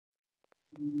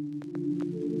I'm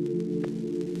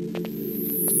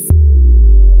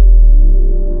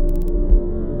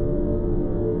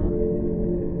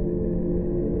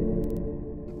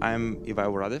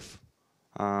Ivaylo Radev.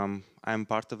 I'm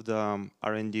part of the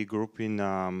R&D group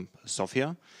in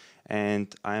Sofia,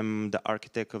 and I'm the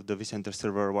architect of the vCenter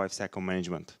server lifecycle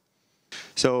management.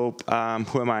 So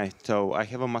who am I? So I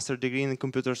have a master's degree in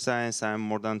computer science. I'm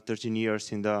more than 13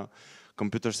 years in the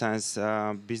computer science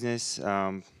business.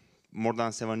 More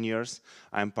than 7 years,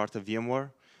 I'm part of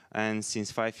VMware. And since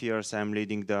 5 years, I'm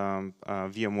leading the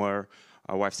VMware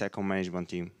lifecycle management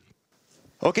team.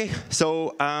 Okay,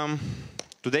 so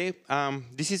today,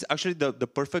 this is actually the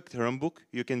perfect runbook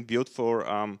you can build for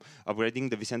upgrading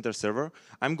the vCenter server.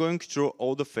 I'm going through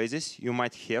all the phases you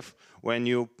might have when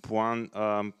you plan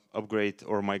upgrade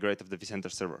or migrate of the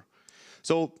vCenter server.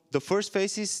 So the first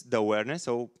phase is the awareness.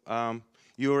 So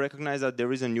you recognize that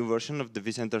there is a new version of the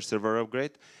vCenter server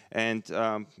upgrade, and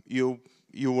you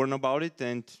learn about it,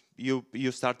 and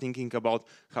you start thinking about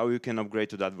how you can upgrade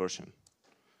to that version.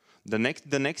 The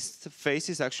next phase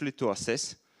is actually to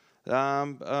assess,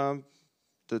 to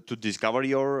discover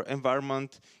your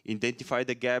environment, identify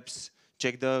the gaps,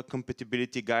 check the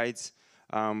compatibility guides,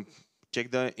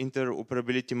 check the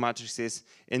interoperability matrices,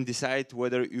 and decide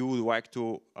whether you would like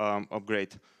to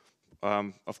upgrade.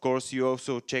 Of course, you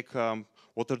also check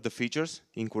what are the features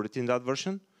included in that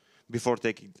version before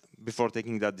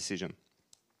taking that decision.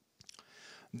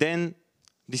 Then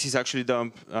this is actually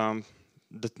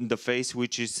the phase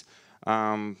which is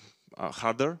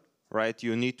harder, right?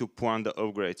 You need to plan the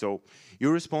upgrade. So you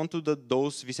respond to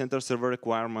those vCenter server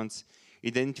requirements,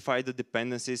 identify the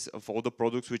dependencies of all the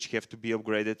products which have to be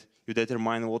upgraded. You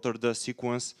determine what are the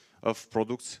sequence of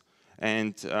products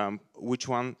and which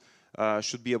one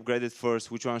should be upgraded first,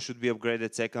 which one should be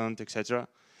upgraded second, etc.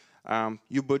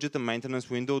 You budget a maintenance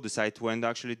window, decide when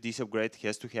actually this upgrade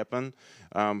has to happen.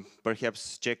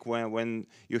 Perhaps check when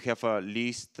you have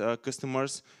least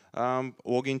customers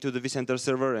log into the vCenter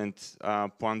server and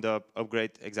plan the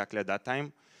upgrade exactly at that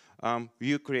time.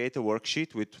 You create a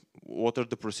worksheet with what are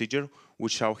the procedures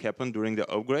which shall happen during the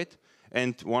upgrade.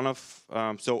 And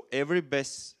so every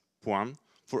best plan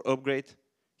for upgrade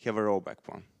have a rollback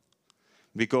plan,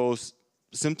 because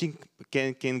something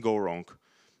can go wrong.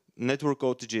 Network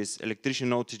outages, electrician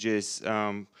outages,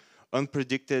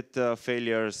 unpredicted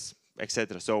failures,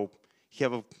 etc. So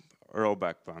have a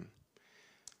rollback plan.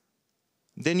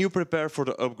 Then you prepare for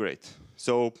the upgrade.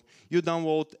 So you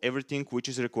download everything which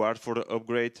is required for the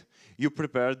upgrade. You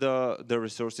prepare the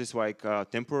resources like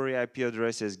temporary IP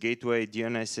addresses, gateway,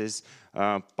 DNSs,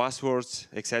 passwords,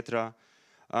 etc.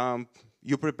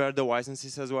 You prepare the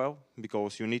licenses as well,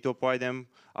 because you need to apply them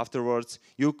afterwards.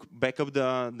 You back up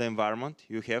the environment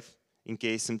you have. In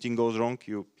case something goes wrong,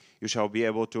 you shall be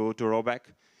able to roll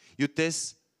back. You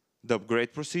test the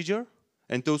upgrade procedure,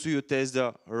 and also you test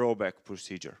the rollback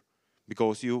procedure.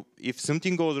 Because if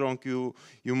something goes wrong, you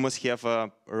must have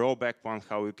a rollback plan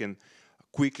how you can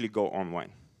quickly go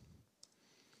online.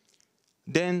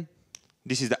 Then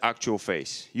this is the actual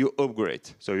phase. You upgrade.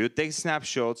 So you take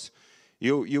snapshots,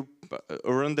 you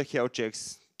run the health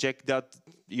checks, check that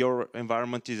your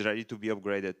environment is ready to be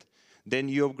upgraded. Then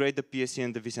you upgrade the PSC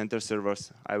and the vCenter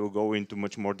servers. I will go into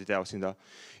much more details in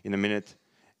a minute.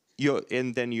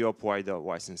 And then you apply the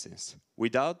licenses.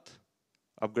 Without,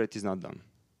 upgrade is not done.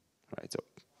 Right? So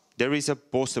there is a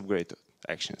post-upgrade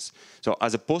actions. So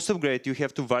as a post-upgrade, you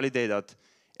have to validate that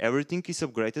everything is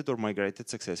upgraded or migrated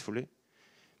successfully.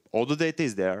 All the data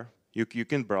is there. You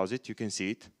can browse it. You can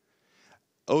see it.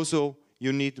 Also,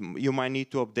 you might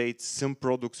need to update some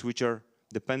products which are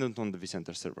dependent on the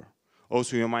vCenter server.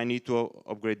 Also, you might need to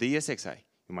upgrade the ESXi.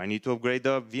 You might need to upgrade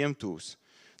the VM tools,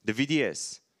 the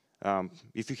VDS.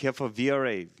 If you have a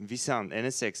VRA, vSAN,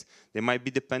 NSX, they might be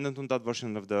dependent on that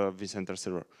version of the vCenter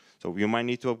server. So you might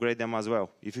need to upgrade them as well.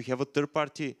 If you have a third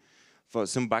party for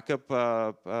some backup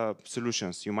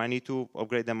solutions, you might need to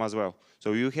upgrade them as well.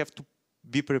 So you have to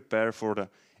be prepared for the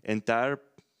entire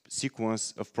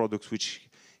sequence of products which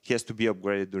has to be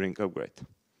upgraded during upgrade.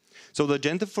 So the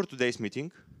agenda for today's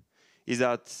meeting is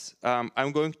that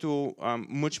I'm going to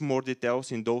much more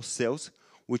details in those cells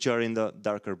which are in the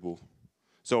darker blue.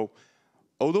 So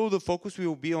although the focus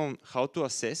will be on how to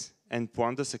assess and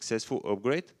plan the successful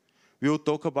upgrade, we will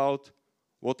talk about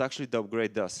what actually the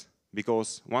upgrade does.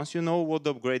 Because once you know what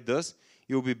the upgrade does,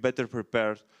 you'll be better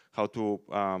prepared how to,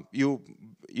 you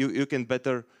can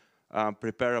better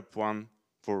prepare a plan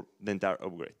for the entire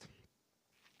upgrade.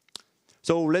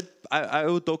 So I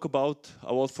will talk about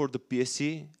a lot for the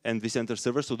PSC and vCenter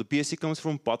server. So the PSC comes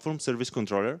from Platform Service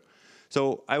Controller.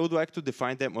 So I would like to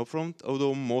define them upfront,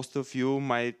 although most of you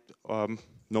might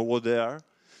know what they are.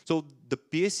 So the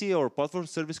PSC or Platform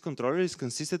Service Controller is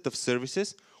consisted of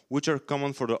services which are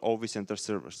common for the all vCenter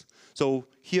servers. So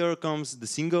here comes the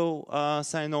single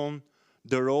sign-on,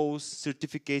 the roles,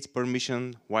 certificates,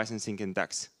 permission, licensing, and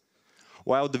tags.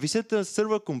 While the vCenter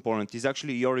server component is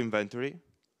actually your inventory,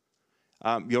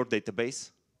 your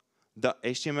database, the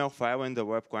HTML file and the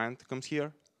web client comes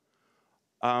here.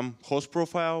 Host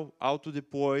profile,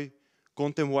 auto-deploy,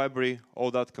 content library,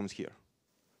 all that comes here.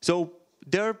 So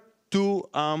there are two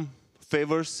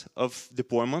favors of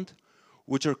deployment,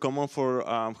 which are common for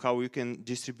how you can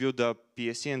distribute the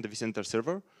PSC and the vCenter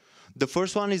server. The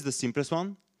first one is the simplest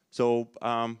one. So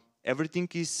everything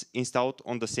is installed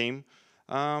on the same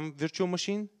virtual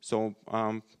machine. So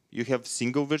you have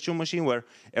single virtual machine where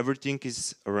everything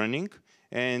is running.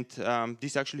 And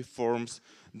this actually forms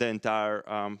the entire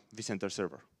vCenter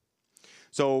server.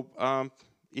 So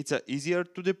it's easier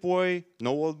to deploy,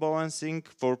 no load balancing.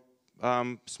 For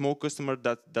small customer,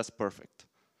 that's perfect.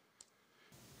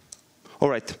 All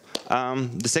right.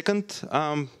 The second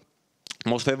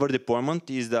most favored deployment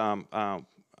is the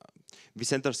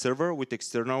vCenter server with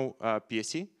external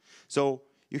PSC. So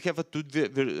you have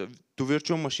two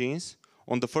virtual machines.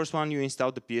 On the first one, you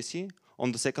install the PSC.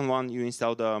 On the second one, you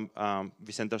install the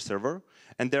vCenter server,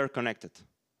 and they're connected.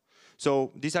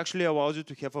 So this actually allows you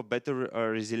to have a better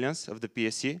resilience of the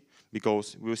PSC,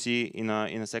 because we'll see in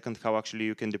a second how actually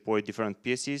you can deploy different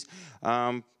PSCs.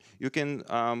 You can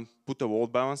put a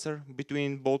load balancer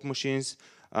between both machines.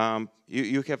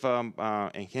 You have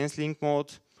enhanced link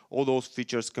mode. All those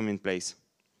features come in place.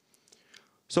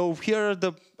 So here are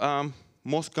the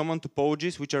most common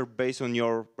topologies which are based on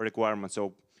your requirements.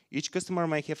 So each customer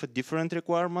might have a different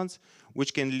requirements,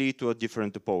 which can lead to a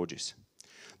different topologies.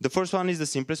 The first one is the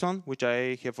simplest one, which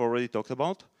I have already talked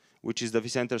about, which is the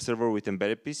vCenter server with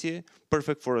embedded PSC,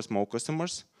 perfect for small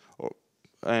customers.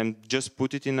 And just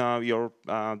put it in your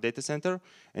data center,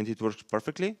 and it works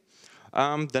perfectly.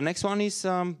 The next one is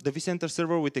the vCenter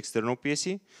server with external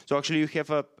PSC. So actually, you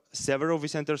have several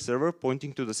vCenter server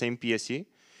pointing to the same PSC,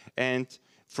 and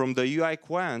from the UI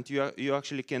client, you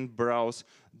actually can browse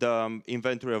the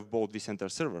inventory of both vCenter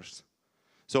servers.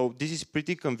 So this is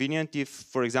pretty convenient if,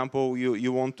 for example,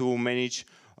 you want to manage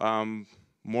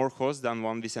more hosts than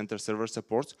one vCenter server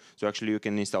supports. So actually, you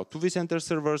can install two vCenter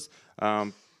servers,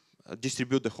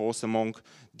 distribute the hosts among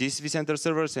these vCenter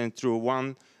servers, and through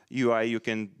one UI, you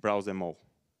can browse them all.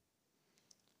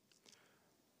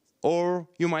 Or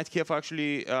you might have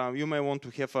actually, you may want to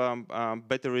have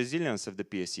better resilience of the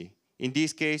PSC. In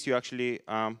this case, you actually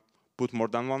put more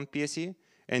than one PSC,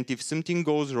 and if something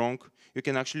goes wrong, you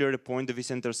can actually repoint the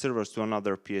vCenter servers to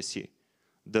another PSC.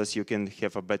 Thus, you can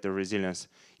have a better resilience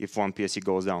if one PSC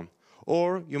goes down.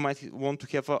 Or you might want to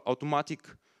have an automatic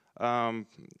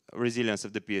resilience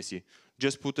of the PSC.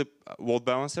 Just put a load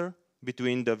balancer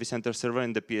between the vCenter server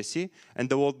and the PSC, and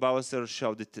the load balancer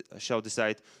shall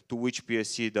decide to which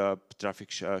PSC the traffic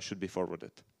should be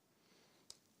forwarded.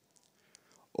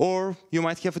 Or you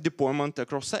might have a deployment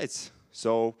across sites.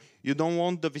 So you don't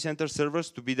want the vCenter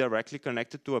servers to be directly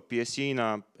connected to a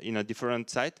PSC in a different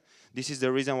site. This is the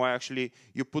reason why actually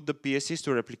you put the PSCs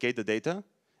to replicate the data,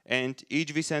 and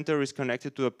each vCenter is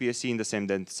connected to a PSC in the same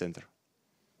data center.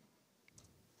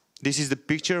 This is the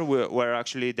picture where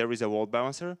actually there is a load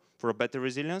balancer for a better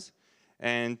resilience.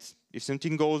 And if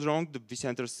something goes wrong, the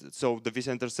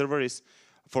vCenter server is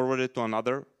forwarded to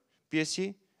another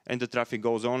PSC, and the traffic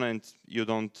goes on, and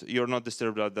you're not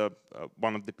disturbed that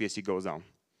one of the PSC goes down.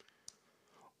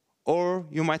 Or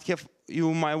you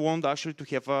might want actually to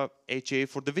have a HA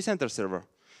for the vCenter server.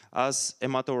 As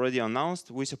Emad already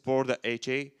announced, we support the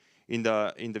HA in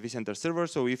the vCenter server.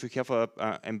 So if you have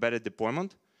an embedded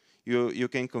deployment, you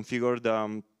can configure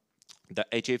the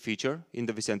HA feature in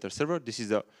the vCenter server. This is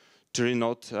the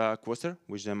 3-node cluster,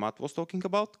 which Emad was talking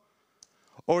about.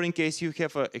 Or in case you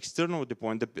have an external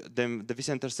deployment, the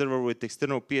vCenter server with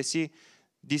external PSC,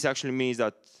 this actually means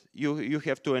that you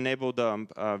have to enable the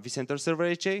vCenter server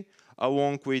HA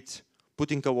along with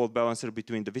putting a load balancer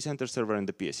between the vCenter server and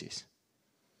the PSCs.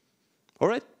 All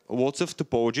right, lots of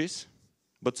topologies,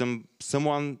 but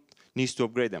someone needs to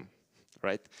upgrade them,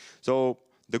 right? So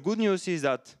the good news is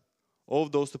that all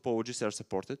of those topologies are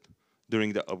supported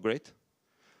during the upgrade.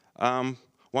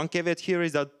 One caveat here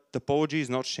is that topology is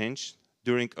not changed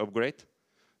during upgrade.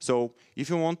 So if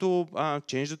you want to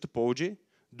change the topology,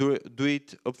 do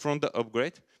it upfront the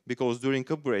upgrade, because during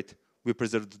upgrade, we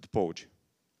preserve the topology.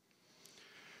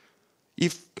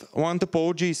 If one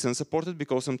topology is unsupported,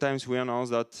 because sometimes we announce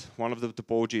that one of the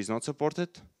topology is not supported,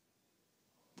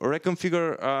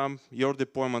 reconfigure your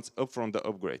deployments upfront the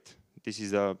upgrade. This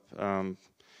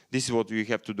is what you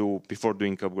have to do before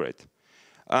doing upgrade.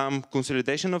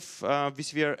 Consolidation of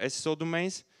vSphere SSO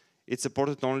domains, it's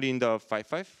supported only in the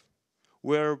 5.5.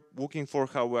 We're looking for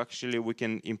how actually we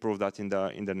can improve that in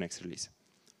the next release.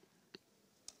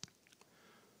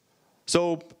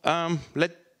 So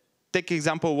let's take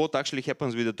example what actually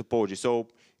happens with the topology. So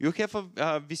you have a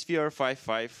vSphere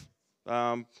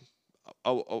 5.5,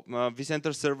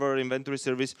 vCenter server, inventory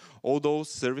service, all those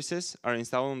services are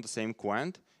installed on the same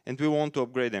client, and we want to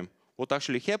upgrade them. What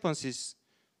actually happens is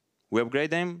we upgrade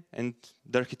them, and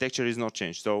the architecture is not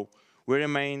changed. So we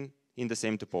remain in the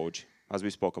same topology as we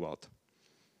spoke about.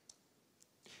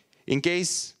 In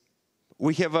case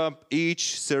we have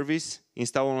each service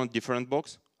installed on a different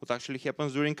box, what actually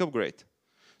happens during upgrade?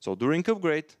 So during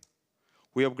upgrade,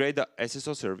 we upgrade the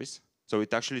SSO service. So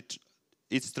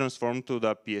it's transformed to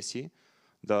the PSC,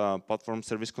 the Platform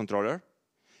Service Controller.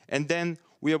 And then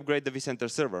we upgrade the vCenter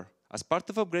server. As part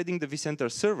of upgrading the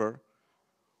vCenter server,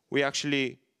 we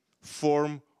actually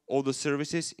form all the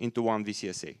services into one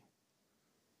VCSA.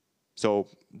 So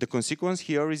the consequence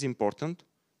here is important.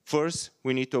 First,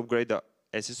 we need to upgrade the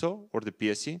SSO or the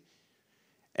PSC,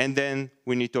 and then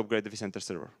we need to upgrade the vCenter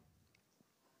server.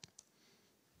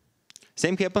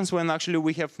 Same happens when actually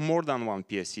we have more than one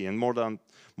PSC and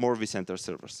more vCenter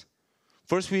servers.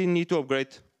 First, we need to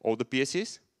upgrade all the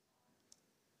PSCs,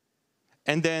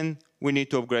 and then we need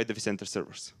to upgrade the vCenter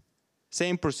servers.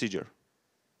 Same procedure,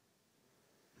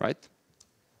 right?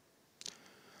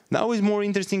 Now it's more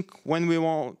interesting when we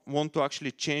want to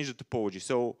actually change the topology.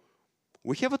 So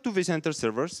we have two vCenter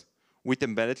servers with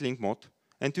embedded link mode,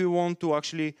 and we want to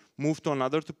actually move to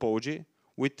another topology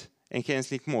with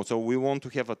enhanced link mode. So we want to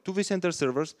have two vCenter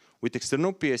servers with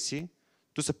external PSC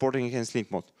to support enhanced link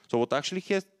mode. So what actually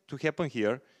has to happen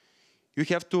here, you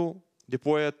have to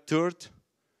deploy a third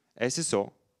SSO,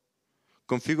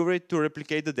 configure it to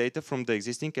replicate the data from the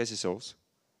existing SSOs.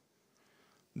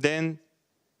 Then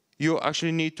you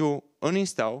actually need to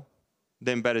uninstall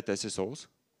the embedded SSOs.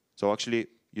 So actually,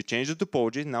 you change the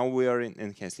topology. Now we are in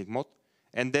enhanced link mode.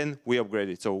 And then we upgrade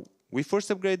it. So we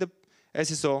first upgrade the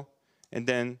SSO, and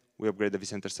then we upgrade the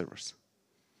vCenter servers.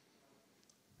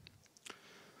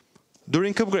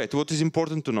 During upgrade, what is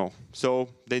important to know? So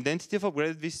the identity of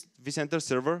upgraded vCenter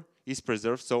server is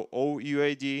preserved. So all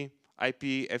UID,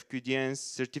 IP, FQDNs,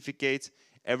 certificates,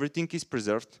 everything is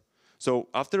preserved. So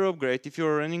after upgrade, if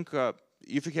you're running,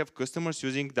 if you have customers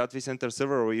using that vCenter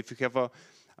server, or if you have a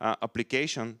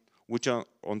application which are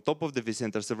on top of the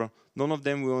vCenter server, none of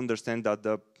them will understand that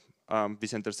the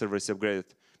vCenter server is upgraded,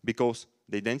 because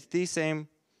the identity is same,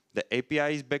 the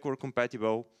API is backward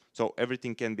compatible, so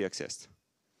everything can be accessed.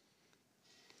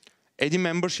 AD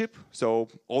membership, so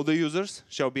all the users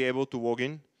shall be able to log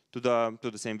in to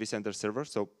the same vCenter server,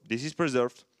 so this is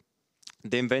preserved.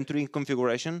 The inventory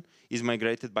configuration is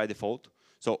migrated by default,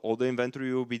 so all the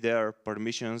inventory will be there,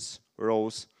 permissions,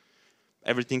 roles,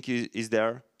 everything is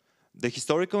there. The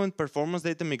historical and performance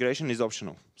data migration is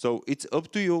optional, so it's up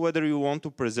to you whether you want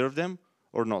to preserve them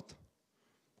or not.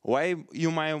 Why you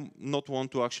might not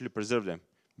want to actually preserve them?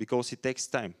 Because it takes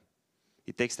time.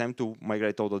 It takes time to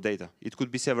migrate all the data. It could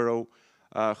be several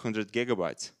 100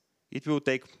 gigabytes. It will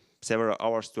take several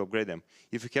hours to upgrade them.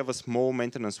 If you have a small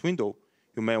maintenance window,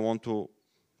 you may want to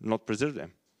not preserve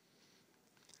them.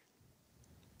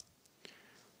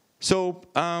 So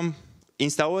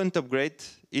install and upgrade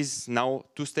is now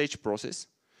two-stage process,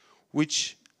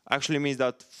 which actually means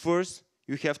that first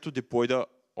you have to deploy the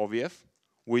OVF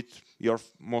with your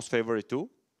most favorite tool,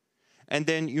 and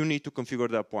then you need to configure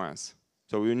the appliance.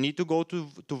 So you need to go to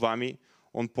VAMI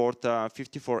on port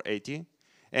 5480,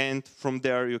 and from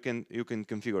there you can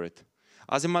configure it.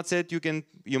 As Emad said,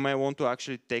 you might want to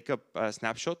actually take a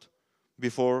snapshot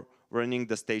before running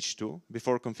the stage 2,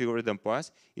 before configuring the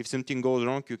appliance. If something goes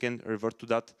wrong, you can revert to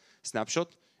that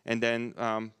snapshot and then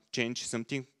change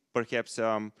something, perhaps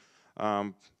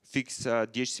fix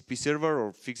DHCP server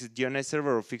or fix a DNS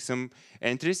server or fix some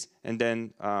entries, and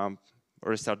then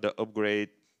restart the upgrade,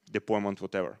 deployment,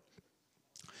 whatever.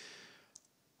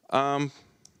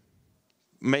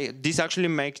 This actually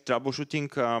makes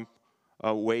troubleshooting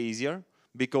way easier,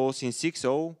 because in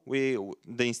 6.0,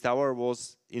 the installer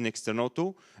was in external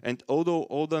tool, and although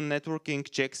all the networking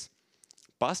checks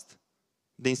passed,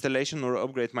 the installation or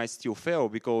upgrade might still fail,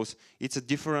 because it's a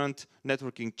different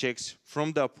networking checks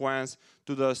from the appliance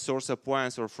to the source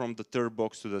appliance, or from the third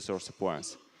box to the source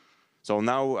appliance. So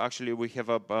now actually we have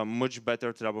a much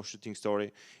better troubleshooting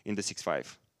story in the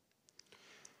 6.5.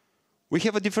 We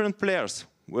have different players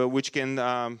which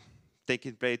can take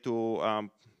it play to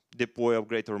deploy,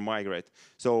 upgrade, or migrate.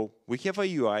 So we have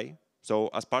a UI. So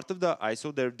as part of the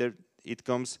ISO, it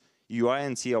comes UI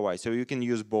and CLI. So you can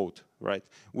use both, right?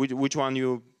 Which one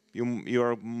you you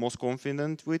are most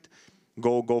confident with,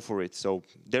 go for it. So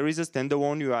there is a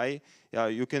standalone UI.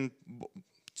 You can,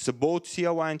 so both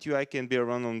CLI and UI can be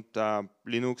run on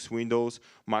Linux, Windows,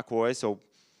 Mac OS. So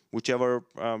whichever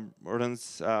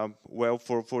runs well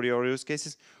for your use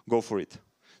cases, go for it.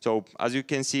 So as you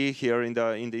can see here in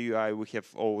the UI, we have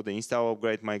all the install,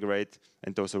 upgrade, migrate,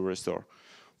 and also restore.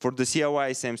 For the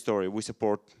CLI, same story. We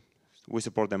support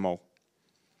them all.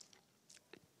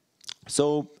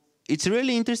 So it's a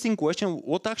really interesting question.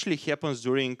 What actually happens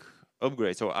during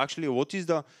upgrade? So actually, what is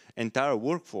the entire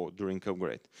workflow during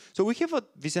upgrade? So we have a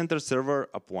vCenter Server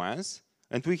Appliance,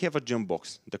 and we have a jump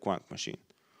box, the client machine.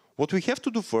 What we have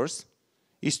to do first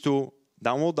is to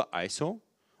download the ISO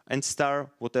and start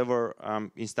whatever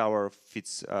installer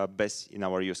fits best in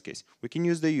our use case. We can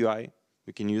use the UI,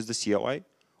 we can use the CLI,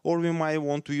 or we might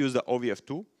want to use the OVF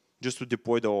too, just to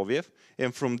deploy the OVF,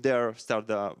 and from there start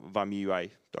the VMware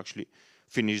UI to actually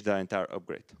finish the entire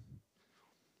upgrade.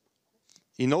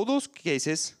 In all those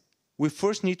cases, we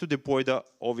first need to deploy the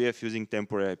OVF using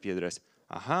temporary IP address.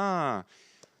 Aha!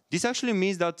 This actually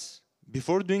means that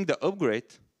before doing the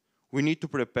upgrade, we need to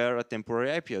prepare a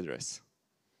temporary IP address.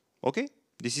 Okay?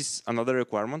 This is another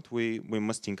requirement. We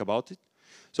must think about it.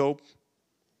 So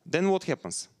then what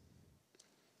happens?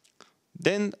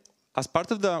 Then, as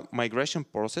part of the migration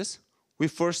process, we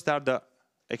first start the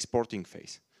exporting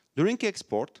phase. During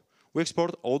export, we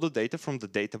export all the data from the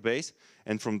database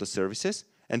and from the services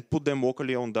and put them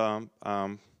locally on the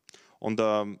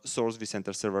source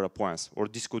vCenter Server Appliance. Or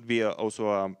this could be also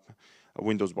a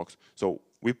Windows box. So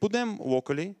we put them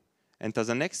locally, and as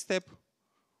a next step,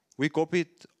 we copy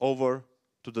it over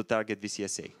to the target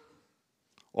VCSA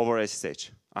over SSH.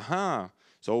 Aha!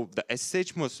 So the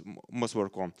SSH must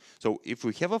work on. So if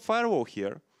we have a firewall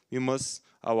here, we must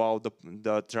allow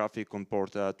the traffic on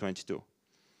port 22.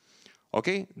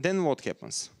 Okay, then what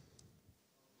happens?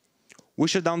 We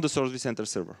shut down the source vCenter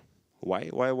server. Why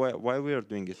we are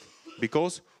doing it?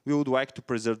 Because we would like to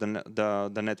preserve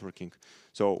the networking.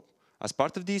 So as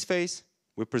part of this phase,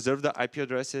 we preserve the IP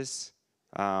addresses,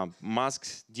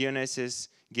 masks, DNSs,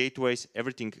 gateways,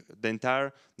 everything. The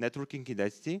entire networking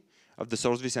identity of the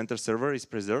source vCenter server is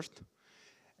preserved.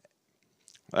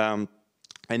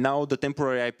 And now the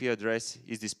temporary IP address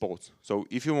is disposed. So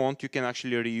if you want, you can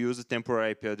actually reuse the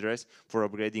temporary IP address for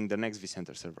upgrading the next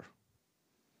vCenter server.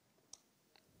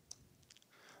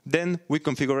 Then we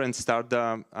configure and start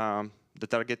the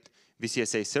target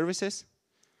VCSA services.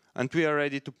 And we are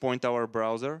ready to point our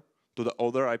browser to the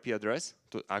other IP address,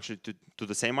 to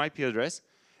the same IP address,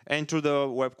 and through the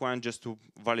web client just to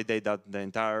validate that the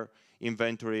entire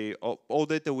inventory, all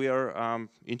data we are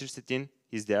interested in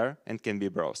is there and can be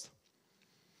browsed.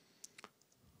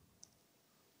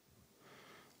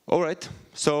 All right,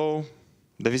 so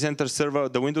the vCenter server,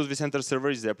 the Windows vCenter server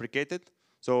is deprecated,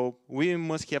 so we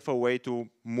must have a way to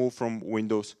move from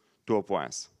Windows to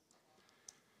Appliance.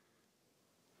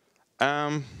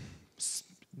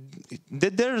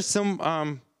 There are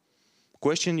some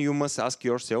question you must ask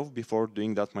yourself before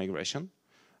doing that migration.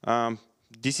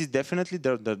 This is definitely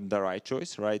the right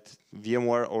choice, right?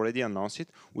 VMware already announced it.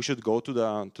 We should go to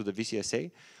the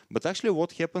VCSA. But actually,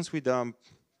 what happens with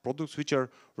products which are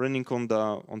running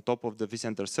on top of the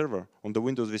vCenter server, on the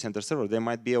Windows vCenter server? They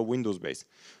might be a Windows base.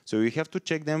 So you have to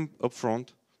check them up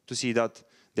front to see that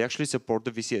they actually support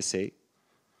the VCSA.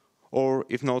 Or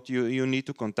if not, you need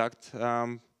to contact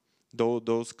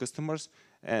those customers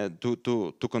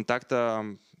to contact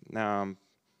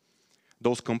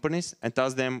those companies and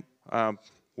ask them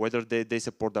whether they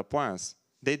support the appliance.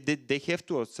 They have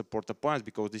to support the appliance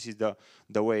because this is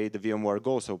the way the VMware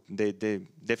goes. So they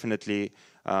definitely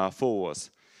follow us.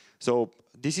 So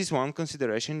this is one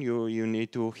consideration you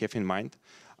need to have in mind.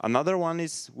 Another one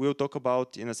is we'll talk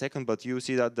about in a second, but you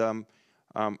see that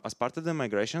as part of the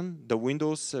migration, the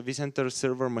Windows vCenter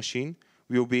server machine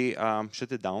will be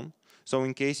shut down. So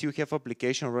in case you have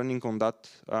application running on that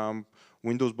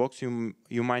Windows box,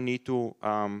 you might need to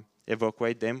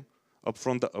evacuate them up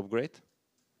from the upgrade,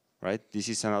 right? This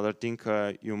is another thing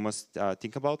you must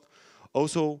think about.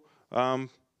 Also,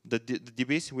 the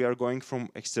DBs, we are going from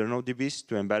external DBs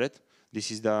to embedded.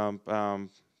 This is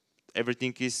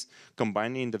everything is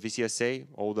combined in the VCSA,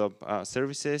 all the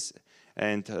services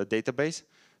and database.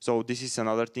 So this is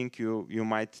another thing you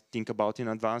might think about in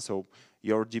advance. So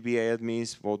your DBA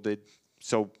admins,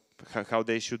 how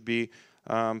they should be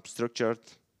structured,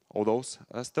 all those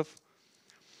stuff.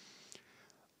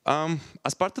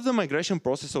 As part of the migration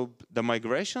process, so the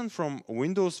migration from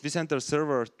Windows vCenter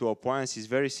server to appliance is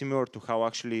very similar to how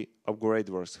actually upgrade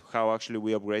works, how actually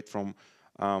we upgrade from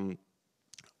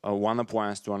one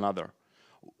appliance to another.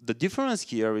 The difference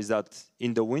here is that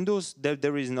in the Windows,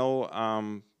 there is no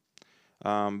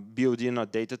built-in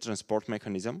data transport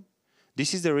mechanism.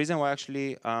 This is the reason why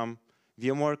actually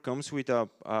VMware comes with a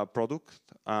product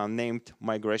named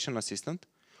Migration Assistant,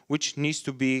 which needs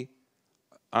to be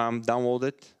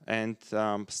downloaded and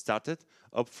started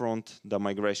upfront the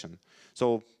migration.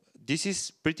 So this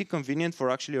is pretty convenient for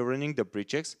actually running the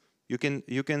pre-checks. You can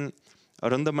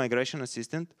run the Migration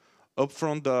Assistant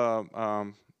upfront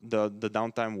the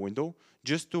downtime window,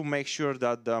 just to make sure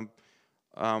that the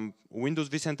Windows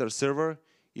vCenter server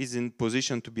is in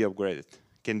position to be upgraded,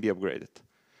 can be upgraded.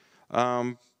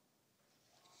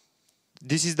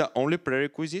 This is the only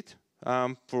prerequisite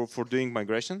for doing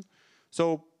migration.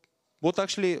 So what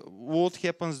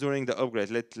happens during the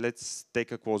upgrade? Let's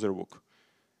take a closer look.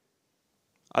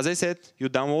 As I said, you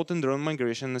download and run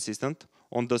Migration Assistant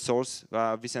on the source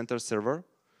vCenter server.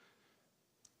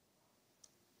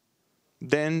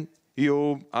 Then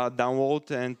you download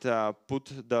and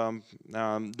put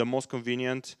the most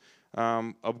convenient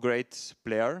upgrade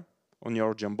player on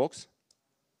your Jambox.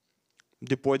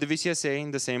 Deploy the VCSA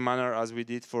in the same manner as we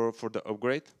did for the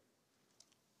upgrade.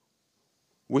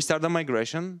 We start the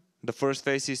migration. The first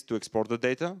phase is to export the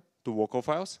data to local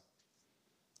files.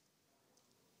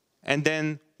 And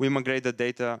then we migrate the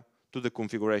data to the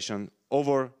configuration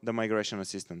over the Migration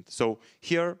Assistant. So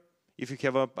here, if you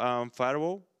have a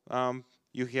firewall,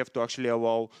 you have to actually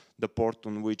allow the port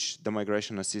on which the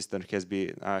Migration Assistant has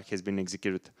been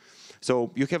executed.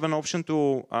 So you have an option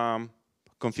to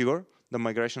configure the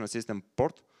Migration Assistant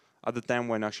port at the time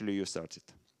when actually you start it.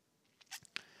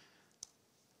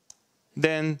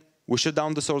 Then we shut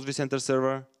down the source vCenter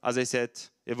server. As I said,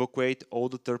 evacuate all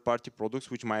the third-party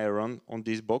products which might run on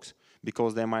this box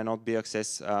because they might not be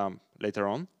accessed later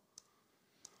on.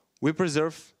 We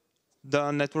preserve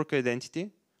the network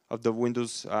identity of the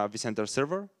Windows vCenter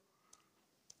server.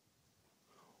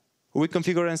 We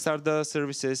configure and start the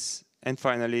services, and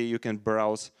finally you can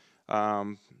browse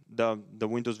the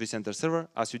Windows vCenter server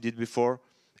as you did before.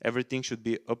 Everything should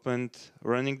be up and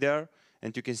running there,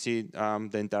 and you can see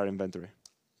the entire inventory.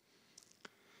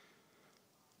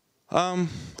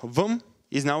 VM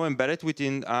is now embedded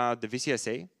within the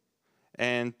VCSA,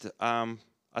 and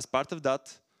as part of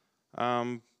that,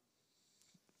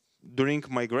 during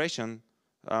migration,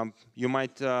 you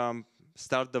might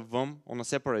start the VM on a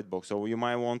separate box. So you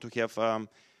might want to have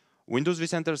Windows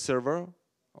vCenter server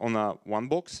on one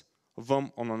box,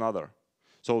 VM on another.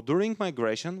 So during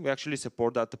migration, we actually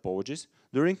support that topologies.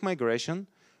 During migration,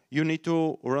 you need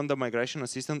to run the Migration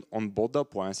Assistant on both the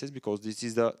appliances because this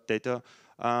is the data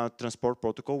transport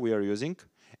protocol we are using.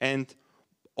 And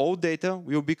all data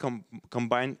will be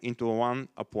combined into one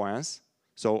appliance.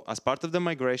 So as part of the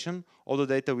migration, all the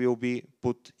data will be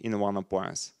put in one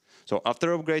appliance. So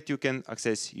after upgrade, you can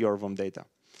access your VM data.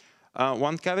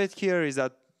 One caveat here is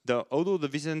that although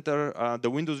the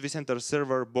Windows vCenter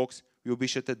server box will be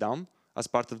shut down as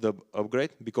part of the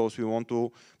upgrade because we want to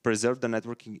preserve the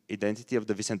networking identity of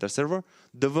the vCenter server,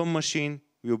 the VM machine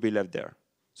will be left there.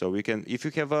 So we can, if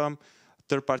you have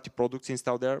third-party products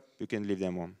installed there, you can leave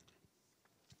them on.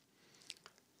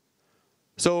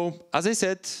 So as I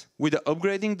said, with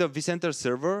upgrading the vCenter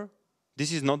server,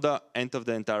 this is not the end of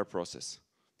the entire process.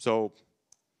 So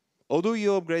although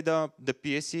you upgrade the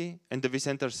PSC and the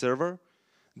vCenter server,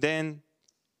 then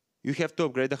you have to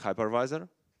upgrade the hypervisor.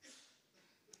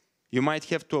 You might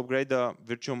have to upgrade the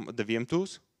VM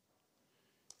tools.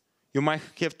 You might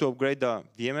have to upgrade the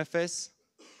VMFS.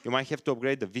 You might have to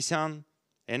upgrade the vSAN,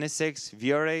 NSX,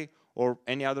 VRA, or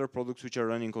any other products which are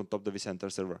running on top of the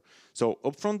vCenter server. So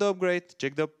upfront the upgrade,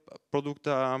 check the product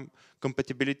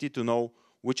compatibility to know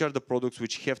which are the products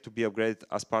which have to be upgraded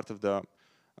as part of the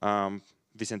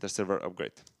vCenter server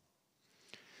upgrade.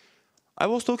 I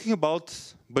was talking about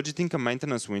budgeting a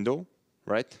maintenance window,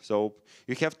 right? So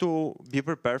you have to be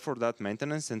prepared for that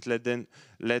maintenance and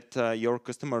let your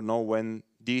customer know when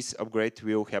this upgrade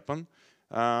will happen.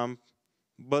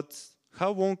 But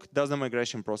how long does the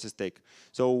migration process take?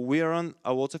 So we run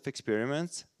a lot of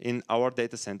experiments in our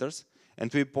data centers,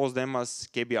 and we post them as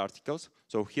KB articles.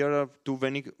 So here are two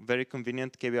very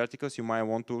convenient KB articles you might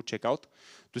want to check out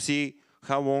to see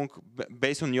how long,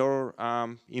 based on your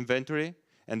inventory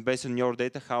and based on your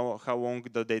data, how long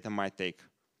the data might take.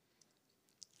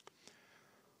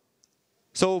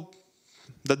 So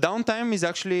the downtime is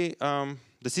actually,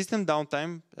 the system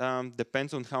downtime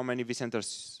depends on how many vCenter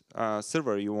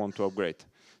server you want to upgrade.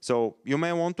 So you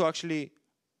may want to actually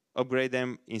upgrade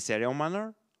them in serial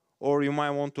manner, or you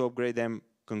might want to upgrade them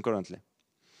concurrently.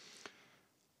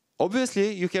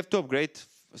 Obviously, you have to upgrade.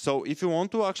 So if you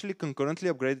want to actually concurrently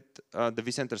upgrade the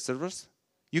vCenter servers,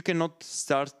 you cannot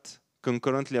start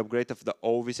concurrently upgrade of the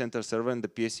all vCenter server and the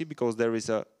PSC, because there is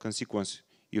a consequence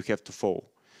you have to follow.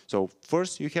 So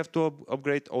first, you have to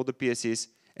upgrade all the PSCs,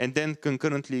 and then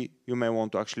concurrently, you may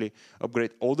want to actually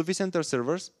upgrade all the vCenter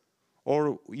servers,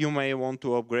 or you may want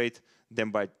to upgrade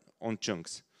them on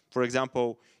chunks. For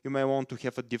example, you may want to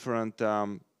have a different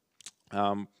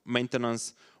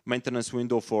maintenance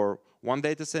window for one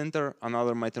data center,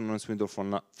 another maintenance window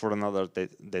for another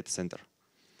data center.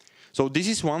 So this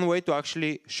is one way to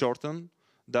actually shorten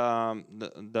the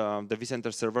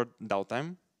vCenter server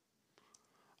downtime.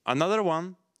 Another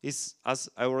one is, as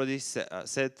I already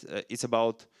said, it's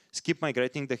about skip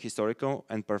migrating the historical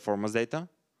and performance data.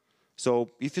 So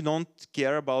if you don't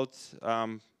care about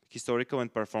historical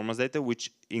and performance data,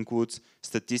 which includes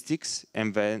statistics,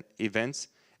 events,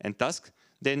 and tasks,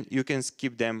 then you can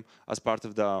skip them as part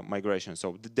of the migration.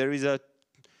 So there is a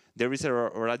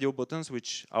radio buttons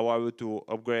which allow you to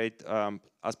upgrade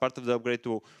as part of the upgrade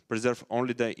to preserve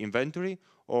only the inventory,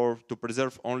 or to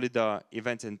preserve only the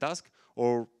events and tasks,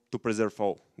 or to preserve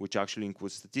all, which actually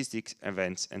includes statistics,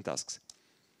 events, and tasks.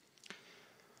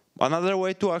 Another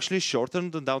way to actually shorten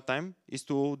the downtime is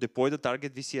to deploy the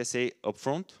target VCSA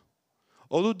upfront.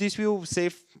 Although this will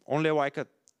save only like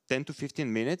 10 to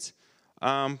 15 minutes,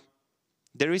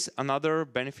 there is another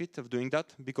benefit of doing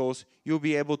that, because you'll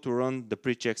be able to run the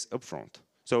pre-checks upfront.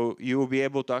 So you will be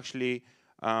able to actually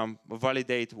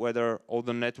validate whether all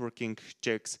the networking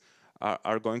checks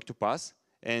are going to pass,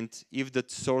 and if the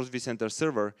source vCenter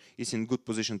server is in good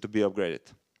position to be upgraded.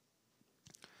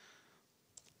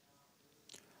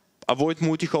 Avoid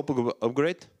multi-hop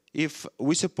upgrade. If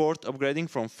we support upgrading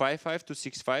from 5.5 to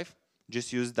 6.5,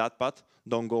 just use that path,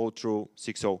 don't go through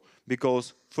 6.0.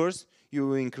 Because first, you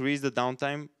will increase the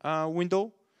downtime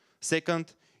window.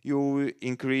 Second, you will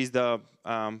increase the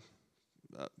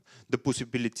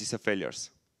possibilities of failures.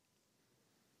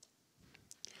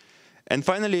 And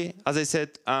finally, as I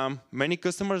said, many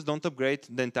customers don't upgrade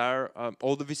the entire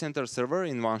all the vCenter server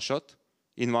in one shot,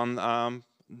 in one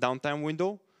downtime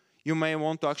window. You may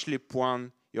want to actually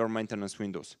plan your maintenance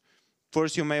windows.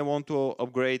 First, you may want to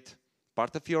upgrade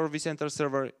part of your vCenter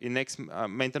server. In next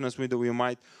maintenance window, you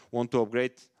might want to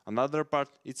upgrade another part.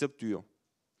 It's up to you.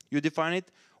 You define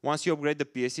it. Once you upgrade the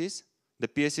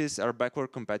PSCs are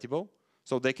backward compatible,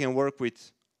 so they can work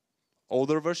with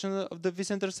older versions of the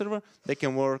vCenter server. They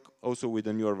can work also with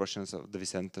the newer versions of the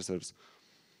vCenter servers.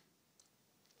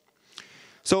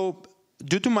 So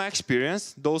due to my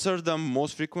experience, those are the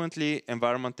most frequently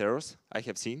environment errors I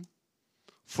have seen.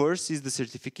 First is the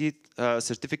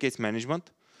certificates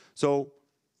management. So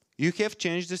you have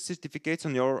changed the certificates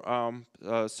on your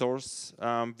source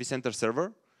vCenter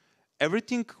server.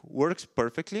 Everything works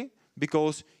perfectly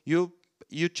because you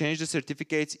change the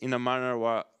certificates in a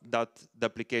manner that the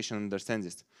application understands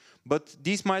it. But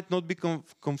this might not be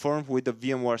conformed with the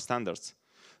VMware standards.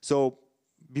 So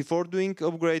before doing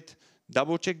upgrade,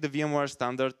 double check the VMware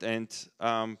standard and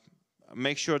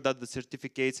make sure that the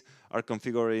certificates are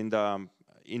configured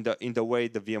in the way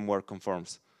the VMware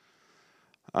conforms.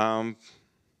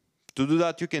 To do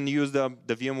that, you can use the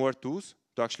VMware tools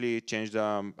to actually change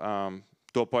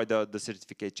to apply the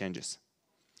certificate changes.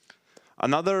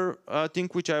 Another thing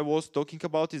which I was talking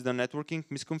about is the networking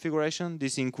misconfiguration.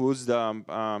 This includes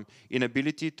the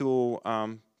inability to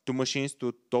machines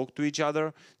to talk to each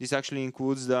other. This actually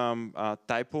includes the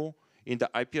typo in the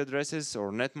IP addresses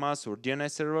or netmask or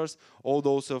DNS servers, all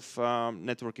those of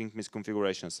networking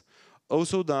misconfigurations.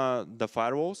 Also the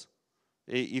firewalls.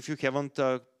 If you haven't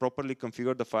properly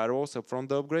configured the firewalls from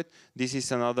the upgrade, this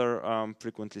is another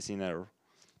frequently seen error.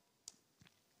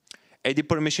 AD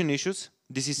permission issues.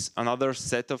 This is another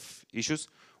set of issues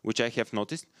which I have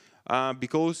noticed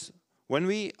because when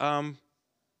we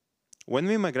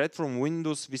migrate from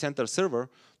Windows vCenter server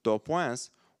to appliance,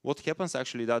 what happens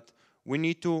actually that we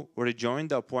need to rejoin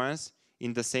the appliance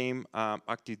in the same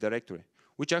Active Directory,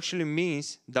 which actually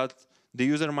means that the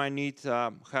user might need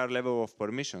a higher level of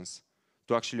permissions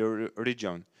to actually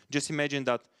rejoin. Just imagine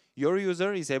that your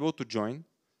user is able to join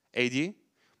AD,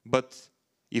 but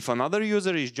if another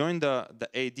user is joined the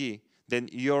AD, then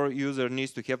your user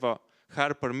needs to have a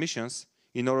higher permissions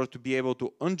in order to be able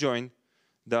to unjoin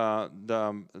the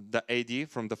AD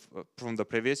from the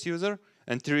previous user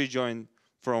and to rejoin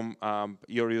from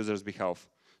your user's behalf.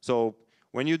 So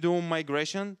when you do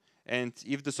migration, and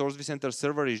if the source vCenter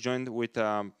server is joined with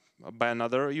by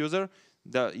another user,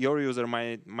 your user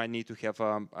might need to have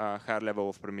a higher level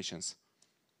of permissions.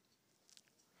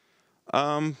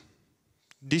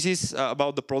 This is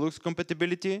about the product's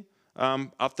compatibility.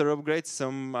 After upgrades,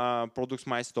 some products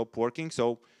might stop working.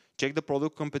 So check the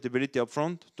product compatibility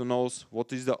upfront to know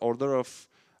what is the order of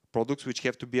products which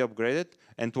have to be upgraded,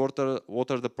 and what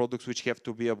are the products which have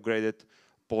to be upgraded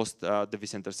post the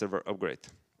vCenter server upgrade.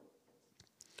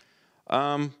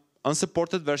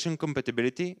 Unsupported version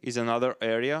compatibility is another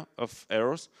area of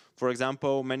errors. For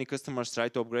example, many customers try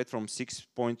to upgrade from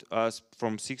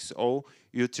 6.0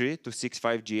 U3 to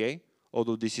 6.5 GA,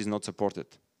 although this is not supported.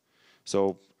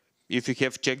 So if you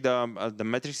have checked the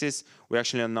matrices, we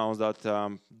actually announced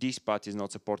that this path is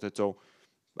not supported. So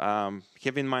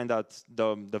have in mind that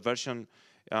the version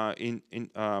in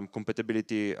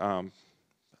compatibility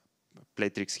play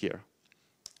tricks here.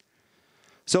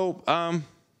 So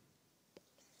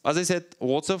as I said,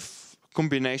 lots of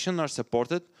combinations are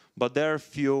supported, but there are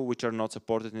few which are not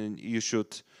supported, and you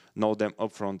should know them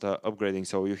upfront upgrading.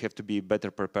 So you have to be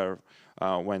better prepared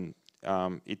when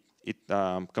it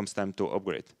comes time to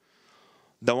upgrade.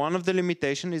 One of the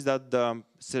limitations is that the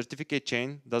certificate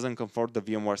chain doesn't comfort the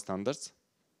VMware standards.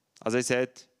 As I said,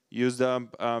 use the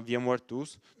VMware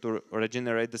tools to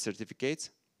regenerate the certificates.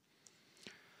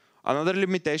 Another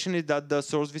limitation is that the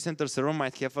source vCenter server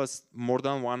might have more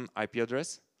than one IP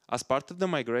address. As part of the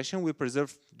migration, we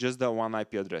preserve just the one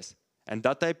IP address. And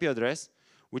that IP address,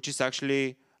 which is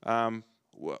actually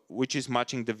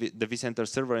matching the vCenter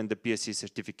server and the PSC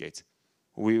certificates.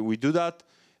 We do that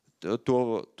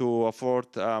to afford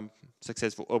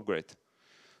successful upgrade.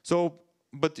 So,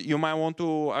 but you might want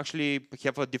to actually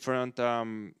have a different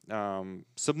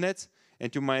subnets,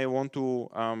 and you might want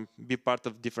to be part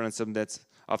of different subnets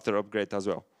after upgrade as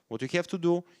well. What you have to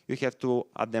do, you have to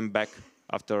add them back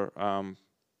after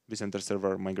vCenter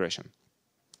server migration.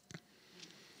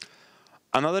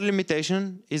 Another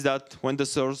limitation is that when the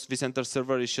source vCenter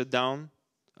server is shut down,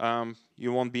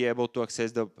 you won't be able to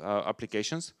access the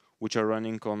applications which are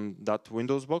running on that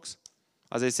Windows box.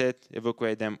 As I said,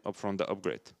 evacuate them upfront the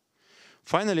upgrade.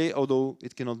 Finally, although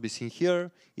it cannot be seen here,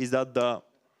 is that the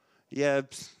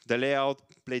layout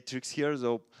play tricks here.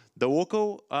 So the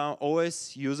local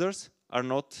OS users are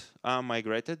not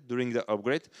migrated during the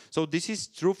upgrade. So this is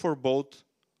true for both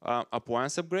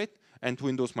appliance upgrade and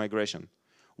Windows migration.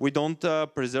 We don't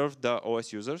preserve the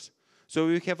OS users. So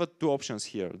we have two options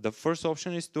here. The first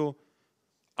option is to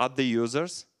add the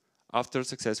users after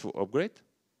successful upgrade.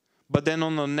 But then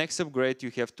on the next upgrade,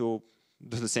 you have to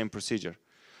do the same procedure.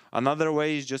 Another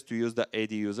way is just to use the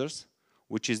AD users,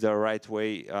 which is the right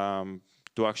way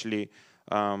to actually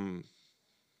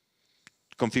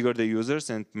configure the users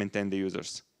and maintain the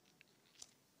users.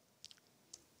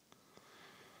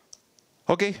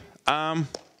 Okay,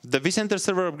 the vCenter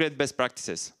server upgrade best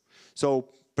practices. So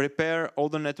prepare all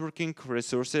the networking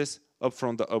resources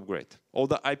upfront the upgrade. All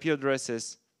the IP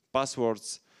addresses,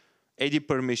 passwords, AD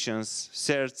permissions,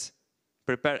 certs,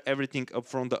 prepare everything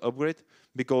upfront the upgrade,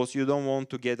 because you don't want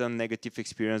to get a negative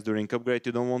experience during upgrade.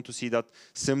 You don't want to see that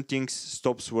some things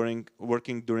stops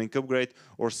working during upgrade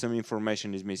or some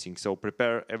information is missing. So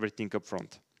prepare everything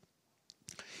upfront.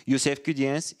 Use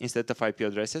FQDNs instead of IP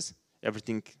addresses,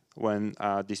 everything when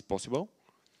this is possible.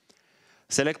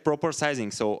 Select proper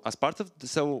sizing. So as part of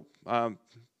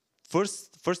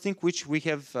first thing which we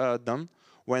have done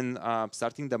when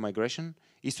starting the migration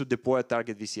is to deploy a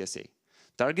target VCSA.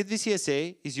 Target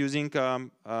VCSA is using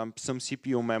some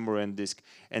CPU memory and disk,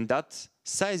 and that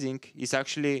sizing is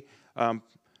actually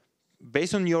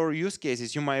based on your use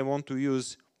cases. You might want to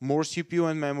use more CPU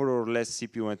and memory or less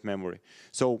CPU and memory.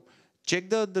 So check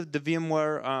the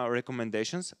VMware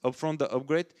recommendations upfront the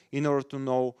upgrade in order to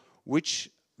know which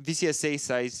VCSA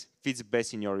size fits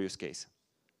best in your use case.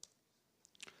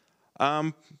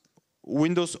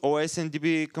 Windows OS and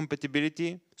DB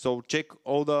compatibility. So check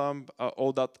all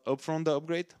that upfront the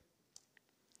upgrade.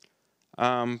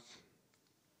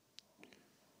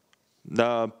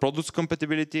 The products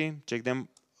compatibility, check them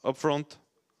upfront.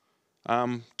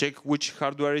 Check which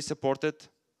hardware is supported.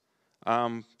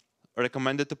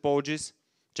 Recommended topologies,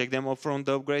 check them upfront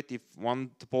the upgrade. If one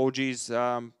topology is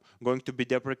going to be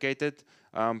deprecated,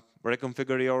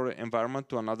 reconfigure your environment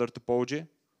to another topology.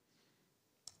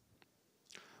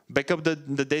 Backup the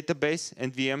database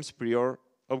and VMs prior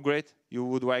upgrade. You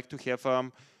would like to have a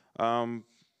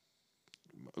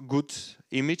good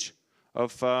image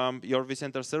of your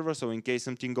vCenter server, so in case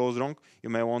something goes wrong, you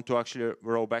may want to actually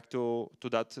roll back to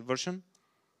that version.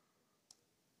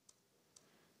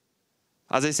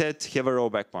 As I said, have a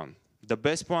rollback plan. The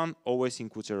best plan always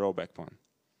includes a rollback plan.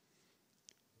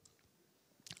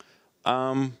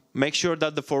 Make sure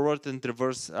that the forward and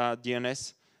reverse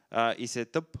DNS is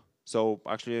set up. So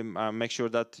actually make sure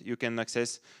that you can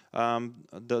access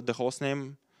the host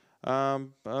name.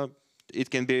 It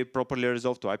can be properly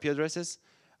resolved to IP addresses.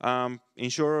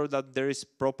 Ensure that there is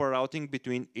proper routing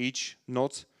between each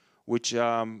nodes which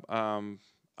are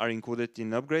are included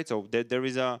in upgrade. So there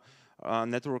is a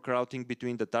network routing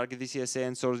between the target VCSA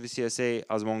and source VCSA,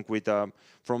 as long with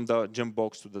from the jump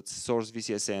box to the source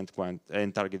VCSA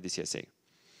and target VCSA.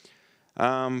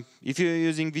 If you're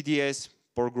using VDS,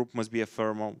 port group must be a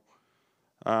firmware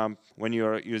when you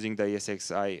are using the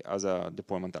ESXi as a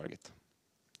deployment target.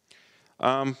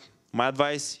 My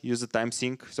advice, use a time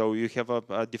sync. So you have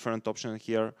a different option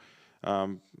here.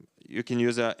 You can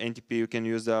use a NTP, you can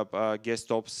use a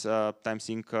guest ops time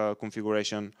sync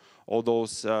configuration. All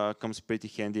those comes pretty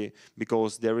handy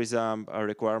because there is a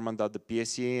requirement that the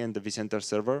PSE and the vCenter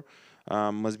server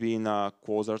must be in a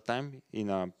closer time, in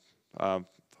a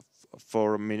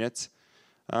 4 minutes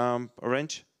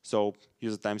range. So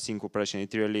use a time sync operation,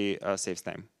 it really saves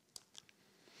time.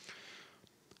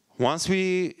 Once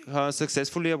we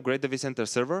successfully upgrade the vCenter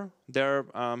server, there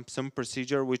are some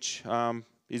procedure which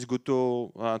is good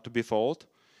to be followed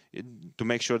to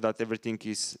make sure that everything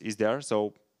is there.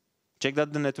 So check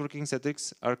that the networking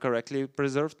settings are correctly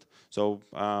preserved. So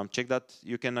check that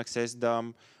you can access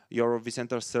your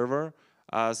vCenter server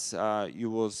as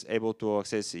you was able to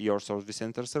access your source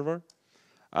vCenter server.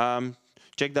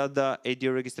 Check that the AD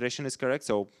registration is correct.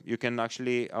 So you can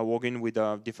actually log in with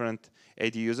different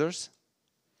AD users.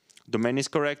 Domain is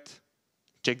correct.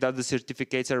 Check that the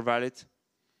certificates are valid.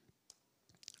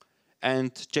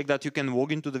 And check that you can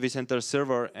log into the vCenter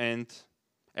server and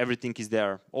everything is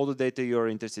there. All the data you're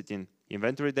interested in.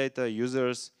 Inventory data,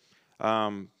 users,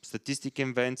 statistic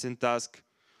events and tasks,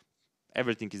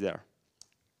 everything is there.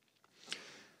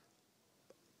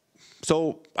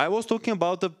 So I was talking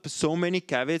about so many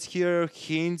caveats here,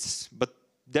 hints, but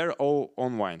they're all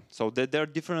online. So there are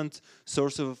different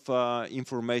sources of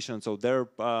information. So there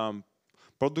are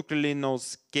product release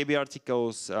notes, KB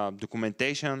articles,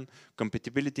 documentation,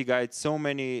 compatibility guides, so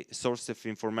many sources of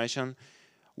information,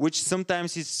 which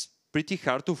sometimes is pretty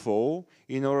hard to follow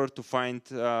in order to find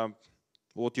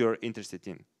what you're interested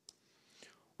in.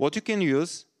 What you can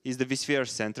use is the vSphere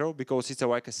Central, because it's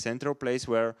like a central place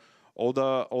where all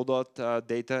that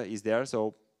data is there.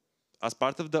 So as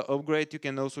part of the upgrade, you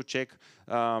can also check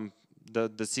the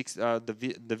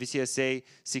VCSA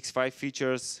 6.5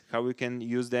 features, how we can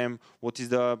use them, what is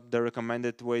the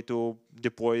recommended way to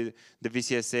deploy the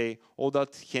VCSA, all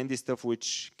that handy stuff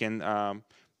which can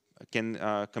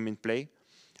come in play.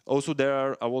 Also, there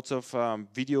are lots of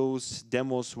videos,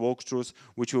 demos, walkthroughs,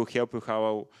 which will help you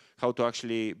how to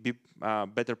actually be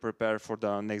better prepared for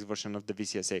the next version of the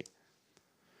VCSA.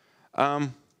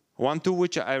 One tool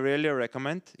which I really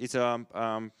recommend is a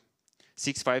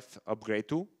 6.5 upgrade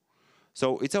tool.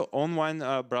 So it's an online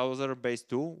browser-based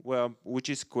tool which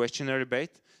is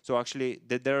questionnaire-based. So actually,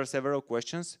 there are several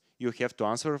questions you have to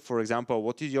answer. For example,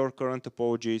 what is your current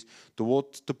topologies? To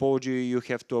what topology you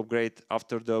have to upgrade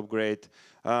after the upgrade?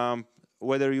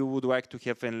 Whether you would like to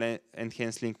have an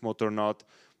enhanced link mode or not,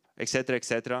 etc.,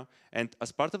 etc. And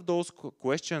as part of those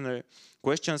questions,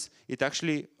 it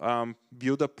actually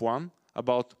build a plan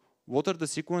about what are the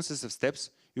sequences of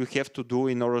steps you have to do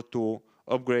in order to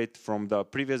upgrade from the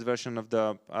previous version of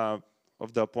the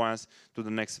appliance to the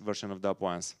next version of the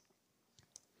appliance.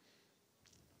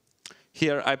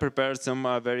 Here I prepared some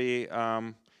very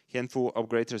handful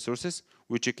upgrade resources,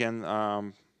 which you can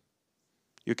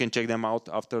check them out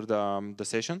after the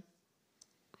session.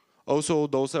 Also,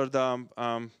 those are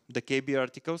the KB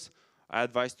articles I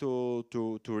advise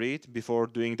to read before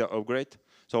doing the upgrade.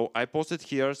 So I posted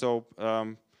here. So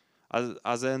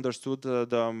as I understood,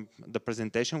 the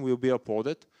presentation will be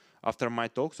uploaded after my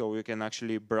talk, so you can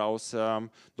actually browse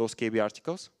those KB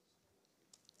articles.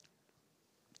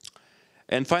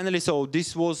 And finally, so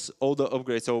this was all the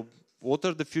upgrades. So what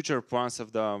are the future plans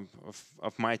of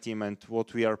my team and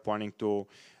what we are planning to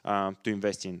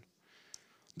invest in?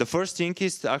 The first thing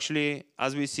is actually,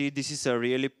 as we see, this is a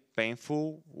really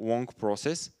painful, long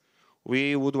process.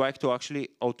 We would like to actually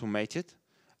automate it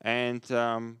and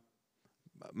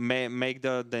make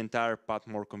the entire path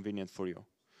more convenient for you.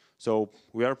 So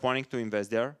we are planning to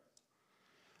invest there.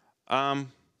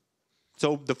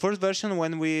 So the first version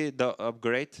when the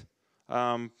upgrade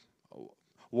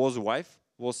was live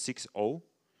was 6.0.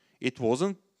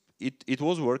 It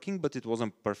was working, but it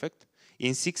wasn't perfect.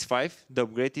 In 6.5, the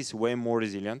upgrade is way more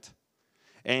resilient,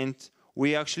 and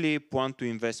we actually plan to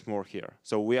invest more here.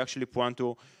 So we actually plan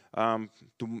to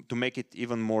make it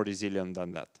even more resilient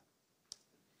than that.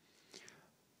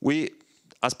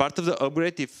 As part of the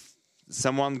upgrade, if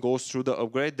someone goes through the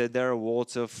upgrade, that there are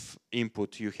lots of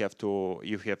input you have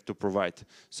to provide.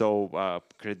 So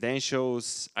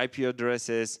credentials, IP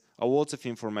addresses, lots of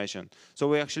information. So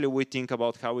we think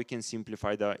about how we can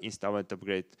simplify the install and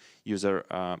upgrade user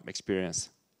experience.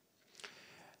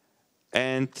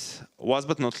 And last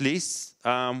but not least,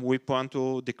 we plan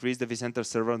to decrease the vCenter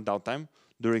server downtime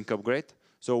during upgrade.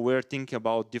 So we're thinking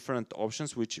about different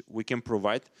options which we can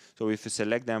provide. So if you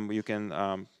select them, you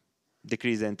can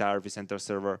decrease the entire vCenter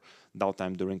server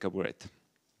downtime during upgrade.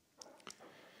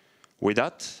 With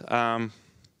that,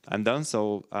 I'm done.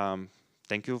 So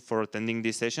thank you for attending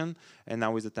this session. And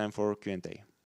now is the time for Q&A.